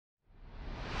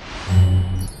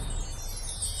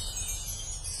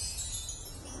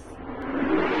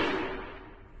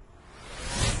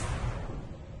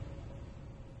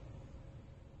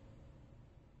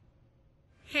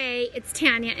it's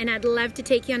Tanya, and I'd love to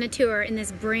take you on a tour in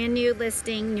this brand new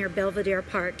listing near Belvedere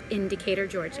Park in Decatur,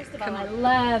 Georgia. First of all, I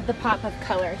love the pop of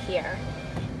color here.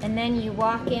 And then you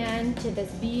walk into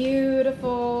this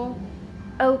beautiful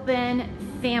open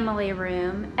family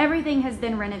room. Everything has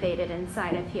been renovated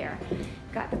inside of here.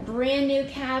 Got the brand new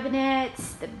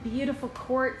cabinets, the beautiful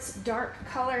quartz, dark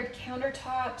colored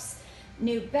countertops,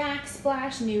 new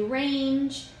backsplash, new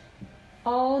range,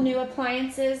 all new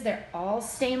appliances. They're all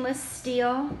stainless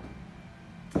steel.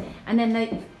 And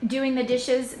then doing the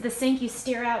dishes, the sink, you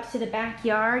steer out to the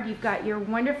backyard. You've got your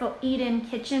wonderful eat-in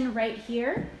kitchen right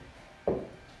here.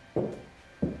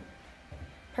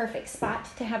 Perfect spot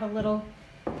to have a little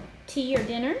tea or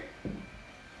dinner.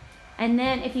 And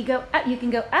then if you go up, you can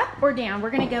go up or down. We're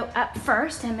gonna go up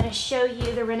first. I'm gonna show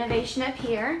you the renovation up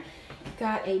here.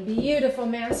 Got a beautiful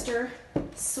master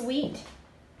suite.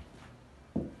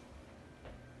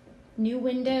 New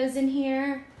windows in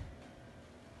here.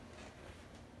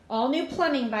 All new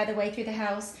plumbing, by the way, through the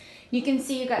house. You can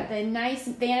see you got the nice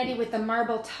vanity with the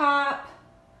marble top.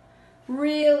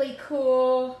 Really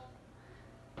cool.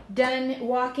 Done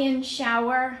walk-in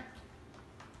shower.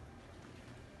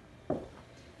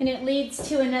 And it leads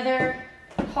to another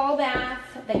hall bath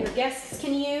that your guests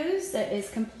can use that is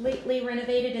completely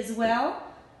renovated as well.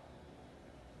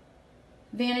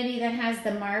 Vanity that has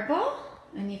the marble,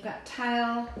 and you've got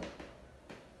tile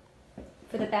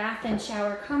for the bath and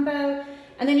shower combo.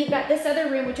 And then you've got this other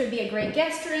room, which would be a great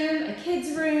guest room, a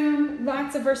kid's room,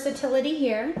 lots of versatility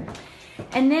here.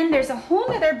 And then there's a whole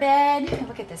nother bed.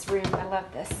 Look at this room, I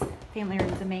love this. Family room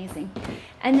is amazing.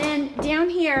 And then down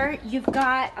here, you've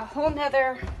got a whole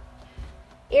nother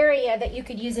area that you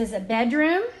could use as a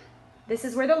bedroom. This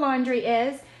is where the laundry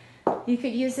is. You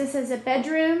could use this as a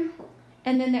bedroom,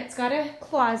 and then it's got a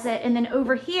closet. And then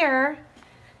over here,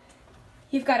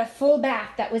 you've got a full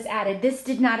bath that was added. This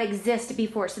did not exist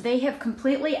before, so they have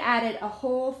completely added a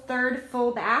whole third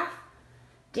full bath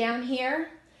down here.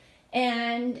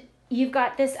 And you've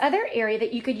got this other area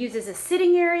that you could use as a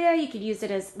sitting area. You could use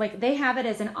it as, like they have it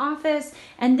as an office.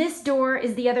 And this door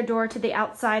is the other door to the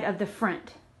outside of the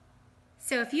front.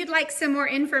 So if you'd like some more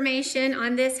information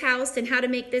on this house and how to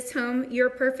make this home your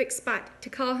perfect spot to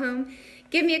call home,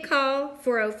 give me a call,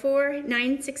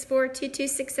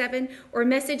 404-964-2267, or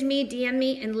message me, DM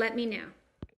me, and let me know.